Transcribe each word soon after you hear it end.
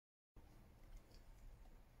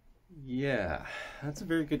Yeah, that's a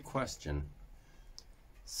very good question.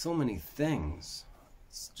 So many things.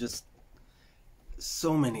 It's just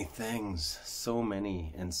so many things, so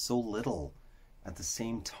many and so little at the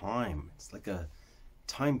same time. It's like a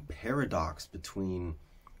time paradox between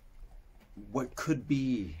what could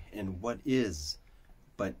be and what is,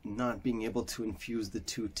 but not being able to infuse the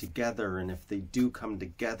two together. And if they do come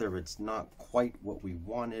together, it's not quite what we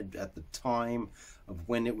wanted at the time of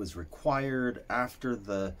when it was required after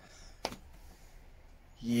the...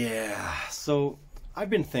 Yeah, so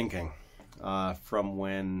I've been thinking from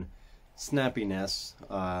when Snappiness,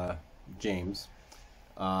 James,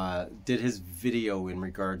 did his video in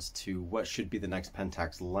regards to what should be the next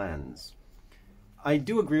Pentax lens. I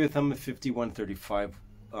do agree with him, a 5135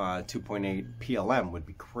 2.8 PLM would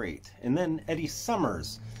be great. And then Eddie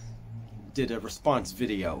Summers did a response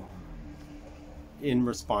video in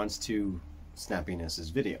response to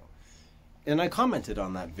Snappiness's video. And I commented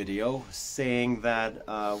on that video saying that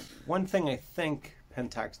one thing I think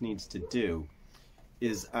Pentax needs to do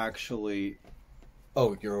is actually...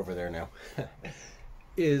 Oh, you're over there now.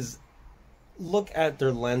 is look at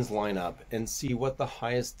their lens lineup and see what the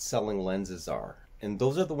highest selling lenses are. And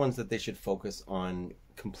those are the ones that they should focus on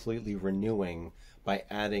completely renewing by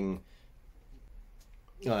adding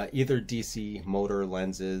either DC motor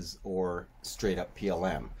lenses or straight up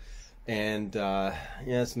PLM. And yeah,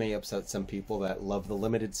 this may upset some people that love the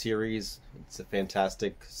limited series. It's a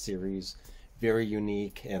fantastic series, very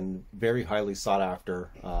unique and very highly sought after,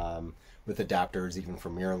 with adapters even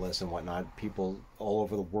for mirrorless and whatnot. People all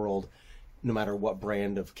over the world, no matter what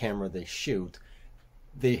brand of camera they shoot,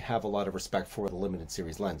 they have a lot of respect for the limited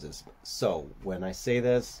series lenses. So when I say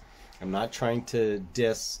this, I'm not trying to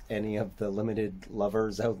diss any of the limited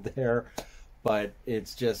lovers out there, but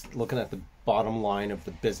it's just looking at the bottom line of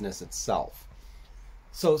the business itself.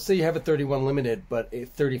 So say you have a 31 limited, but a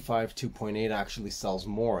 35 2.8 actually sells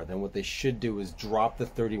more. Then what they should do is drop the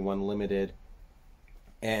 31 limited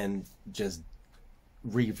and just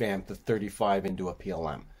revamp the 35 into a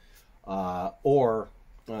PLM. Or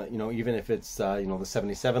you know, even if it's you know, the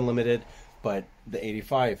 77 limited, but the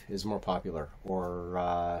 85 is more popular,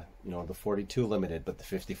 or you know, the 42 limited, but the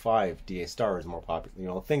 55 DA Star is more popular. You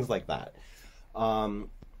know, things like that.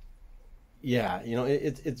 Yeah, you know,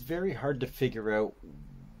 it's very hard to figure out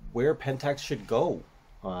where Pentax should go,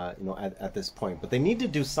 you know, at this point. But they need to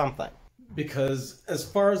do something, because as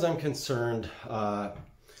far as I'm concerned, I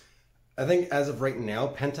think as of right now,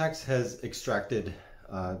 Pentax has extracted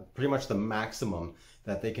pretty much the maximum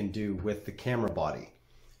that they can do with the camera body.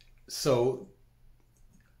 So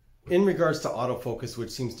in regards to autofocus, which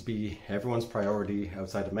seems to be everyone's priority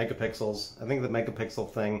outside of megapixels, I think the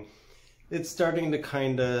megapixel thing, it's starting to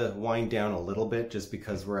kind of wind down a little bit, just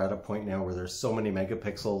because we're at a point now where there's so many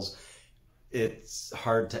megapixels. It's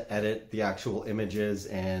hard to edit the actual images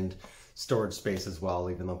and storage space as well,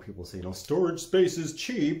 even though people say, you know, storage space is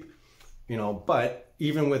cheap, you know. But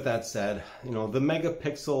even with that said, you know, the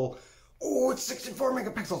megapixel, oh, it's 64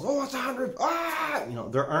 megapixels, oh, it's 100, ah! You know,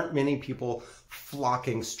 there aren't many people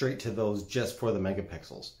flocking straight to those just for the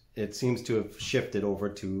megapixels. It seems to have shifted over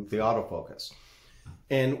to the autofocus.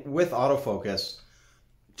 And with autofocus,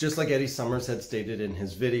 just like Eddie Summers had stated in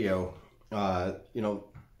his video, you know,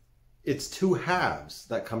 it's two halves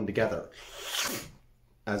that come together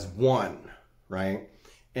as one, right?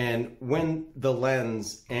 And when the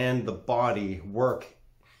lens and the body work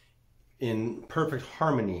in perfect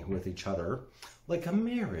harmony with each other, like a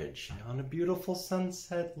marriage on a beautiful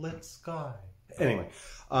sunset lit sky. Anyway,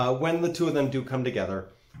 when the two of them do come together,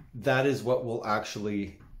 that is what will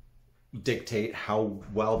actually dictate how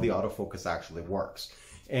well the autofocus actually works.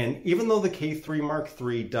 And even though the K3 Mark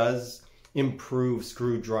III does improve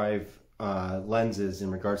screw drive lenses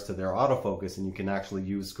in regards to their autofocus, and you can actually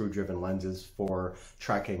use screw driven lenses for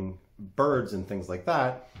tracking birds and things like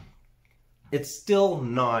that, it's still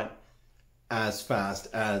not as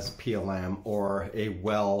fast as PLM or a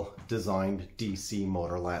well-designed DC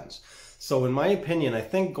motor lens. So in my opinion, I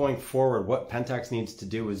think going forward, what Pentax needs to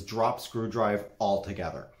do is drop screw drive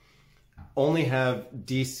altogether. Only have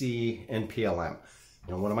DC and PLM.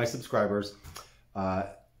 You know, one of my subscribers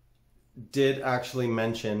did actually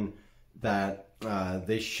mention that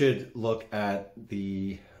they should look at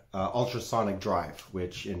the ultrasonic drive,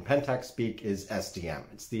 which in Pentax speak is SDM.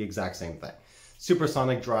 It's the exact same thing.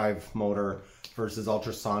 Supersonic drive motor versus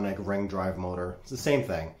ultrasonic ring drive motor. It's the same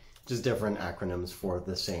thing, just different acronyms for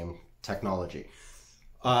the same technology.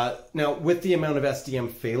 Now, with the amount of SDM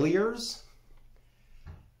failures,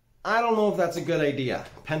 I don't know if that's a good idea.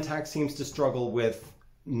 Pentax seems to struggle with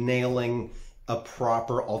nailing a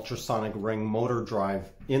proper ultrasonic ring motor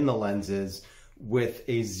drive in the lenses with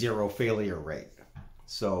a 0 failure rate.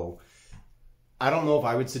 So I don't know if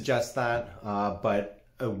I would suggest that, but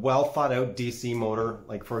a well thought out DC motor,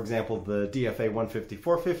 like for example, the DFA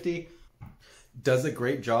 150-450, does a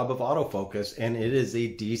great job of autofocus, and it is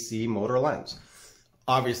a DC motor lens.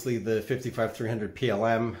 Obviously the 55-300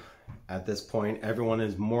 PLM, at this point, everyone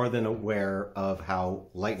is more than aware of how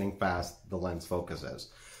lightning fast the lens focuses.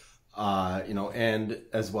 And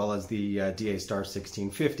as well as the DA Star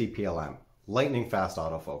 1650 PLM, lightning fast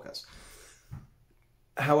autofocus.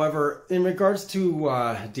 However, in regards to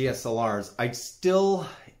DSLRs, I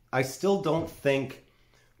still don't think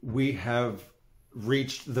we have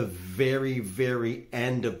reached the very, very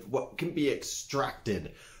end of what can be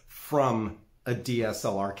extracted from a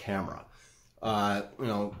DSLR camera.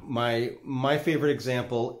 My favorite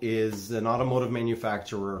example is an automotive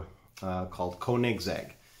manufacturer called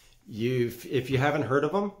Koenigsegg. If you haven't heard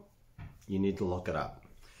of them, you need to look it up.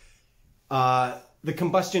 The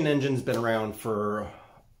combustion engine's been around for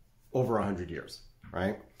over 100 years,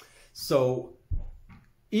 right? So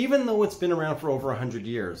even though it's been around for over 100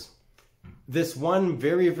 years, this one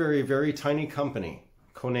very, very, very tiny company,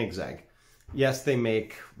 Koenigsegg, yes, they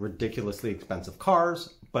make ridiculously expensive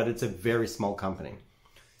cars, but it's a very small company.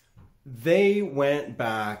 They went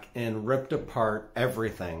back and ripped apart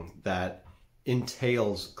everything that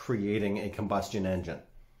entails creating a combustion engine.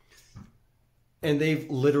 And they've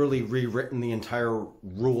literally rewritten the entire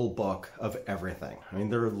rule book of everything. I mean,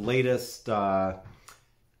 their latest, some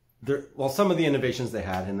of the innovations they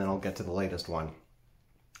had, and then I'll get to the latest one.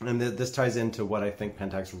 And this ties into what I think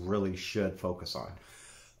Pentax really should focus on.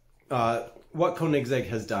 What Koenigsegg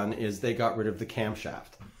has done is they got rid of the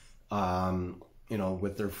camshaft,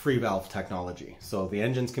 with their free valve technology. So the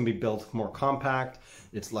engines can be built more compact,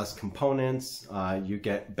 it's less components, you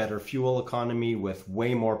get better fuel economy with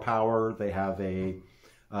way more power. They have a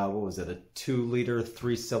 2-liter,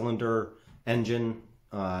 3-cylinder engine,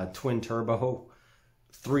 twin turbo,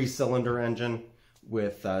 3-cylinder engine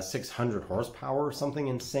with 600 horsepower or something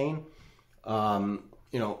insane,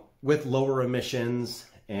 with lower emissions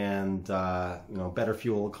and better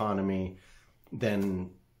fuel economy than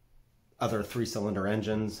other 3-cylinder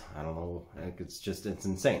engines. I don't know, it's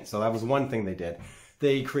insane. So that was one thing they did.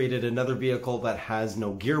 They created another vehicle that has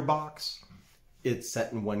no gearbox. It's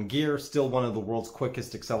set in 1 gear, still one of the world's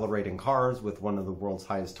quickest accelerating cars with one of the world's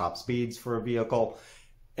highest top speeds for a vehicle.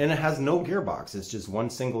 And it has no gearbox, it's just 1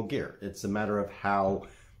 single gear. It's a matter of how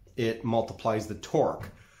it multiplies the torque,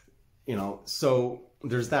 so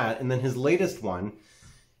there's that. And then his latest one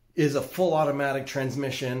is a full automatic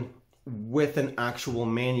transmission with an actual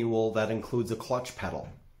manual that includes a clutch pedal.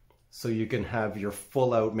 So you can have your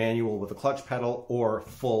full out manual with a clutch pedal or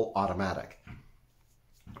full automatic.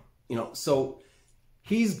 So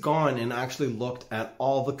he's gone and actually looked at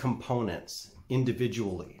all the components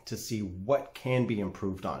individually to see what can be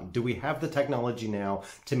improved on. Do we have the technology now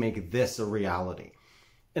to make this a reality?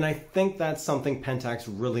 And I think that's something Pentax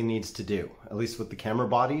really needs to do, at least with the camera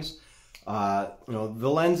bodies. The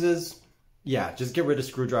lenses, yeah, just get rid of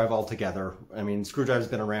screw drive altogether. I mean, screw drive's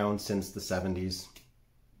been around since the 70s,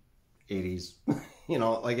 80s.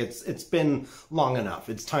 It's been long enough.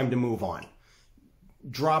 It's time to move on.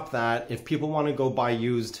 Drop that. If people want to go buy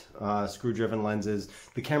used screw-driven lenses,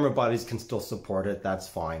 the camera bodies can still support it. That's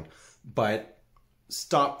fine. But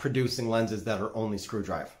stop producing lenses that are only screw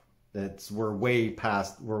drive. We're way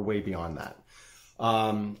beyond that.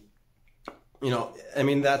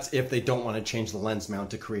 That's if they don't want to change the lens mount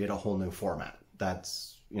to create a whole new format.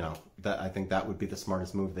 I think that would be the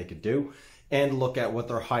smartest move they could do, and look at what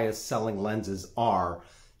their highest selling lenses are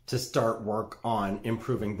to start work on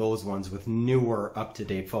improving those ones with newer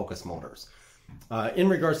up-to-date focus motors. In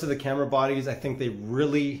regards to the camera bodies, I think they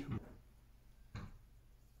really...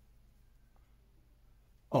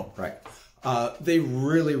 they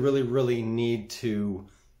really need to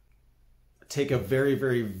take a very,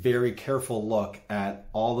 very, very careful look at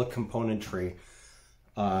all the componentry.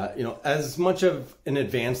 As much of an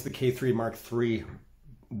advance the K3 Mark III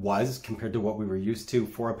was compared to what we were used to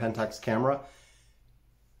for a Pentax camera,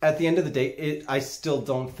 at the end of the day, I still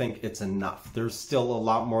don't think it's enough. There's still a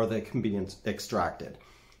lot more that can be extracted.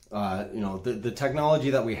 The technology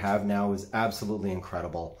that we have now is absolutely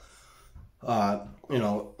incredible.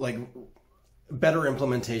 Better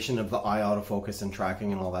implementation of the eye autofocus and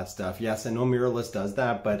tracking and all that stuff. Yes, I know mirrorless does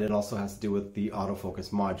that, but it also has to do with the autofocus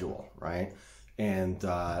module, right? And,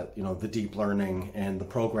 the deep learning and the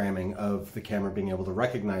programming of the camera being able to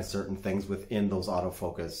recognize certain things within those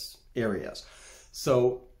autofocus areas.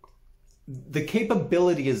 So the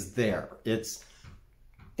capability is there. It's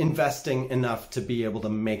investing enough to be able to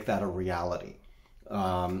make that a reality.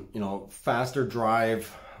 you know, faster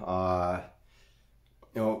drive,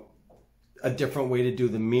 you know, a different way to do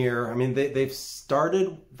the mirror. I mean, they've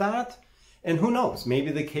started that, and who knows,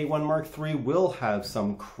 maybe the K1 Mark III will have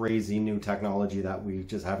some crazy new technology that we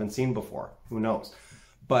just haven't seen before. Who knows?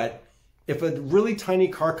 But if a really tiny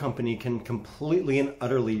car company can completely and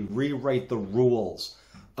utterly rewrite the rules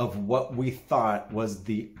of what we thought was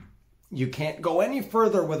you can't go any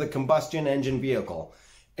further with a combustion engine vehicle,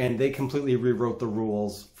 and they completely rewrote the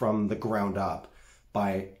rules from the ground up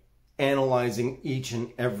by analyzing each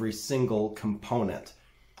and every single component.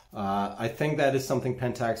 I think that is something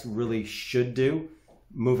Pentax really should do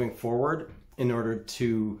moving forward in order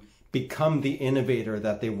to become the innovator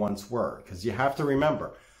that they once were. Because you have to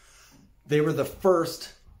remember, they were the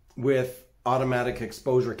first with automatic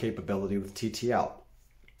exposure capability with TTL.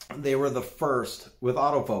 They were the first with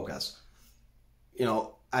autofocus. You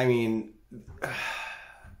know, I mean,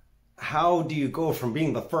 how do you go from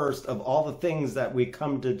being the first of all the things that we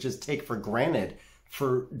come to just take for granted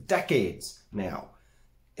for decades now,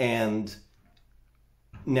 and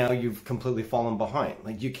now you've completely fallen behind?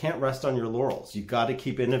 Like, you can't rest on your laurels. You got to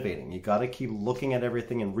keep innovating. You got to keep looking at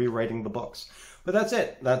everything and rewriting the books. But that's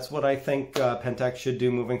it. That's what I think Pentax should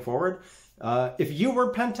do moving forward. If you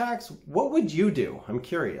were Pentax, what would you do? I'm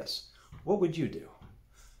curious. What would you do?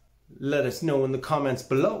 Let us know in the comments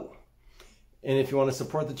below. And if you want to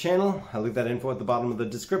support the channel, I'll leave that info at the bottom of the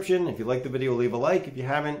description. If you like the video, leave a like. If you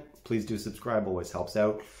haven't, please do subscribe. Always helps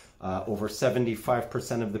out. Over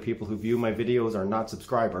 75% of the people who view my videos are not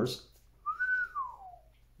subscribers.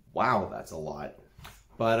 Wow, that's a lot.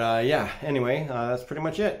 But yeah, anyway, that's pretty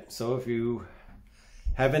much it. So if you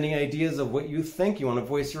have any ideas of what you think, you want to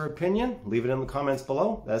voice your opinion, leave it in the comments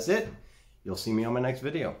below. That's it. You'll see me on my next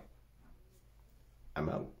video. I'm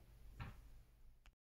out.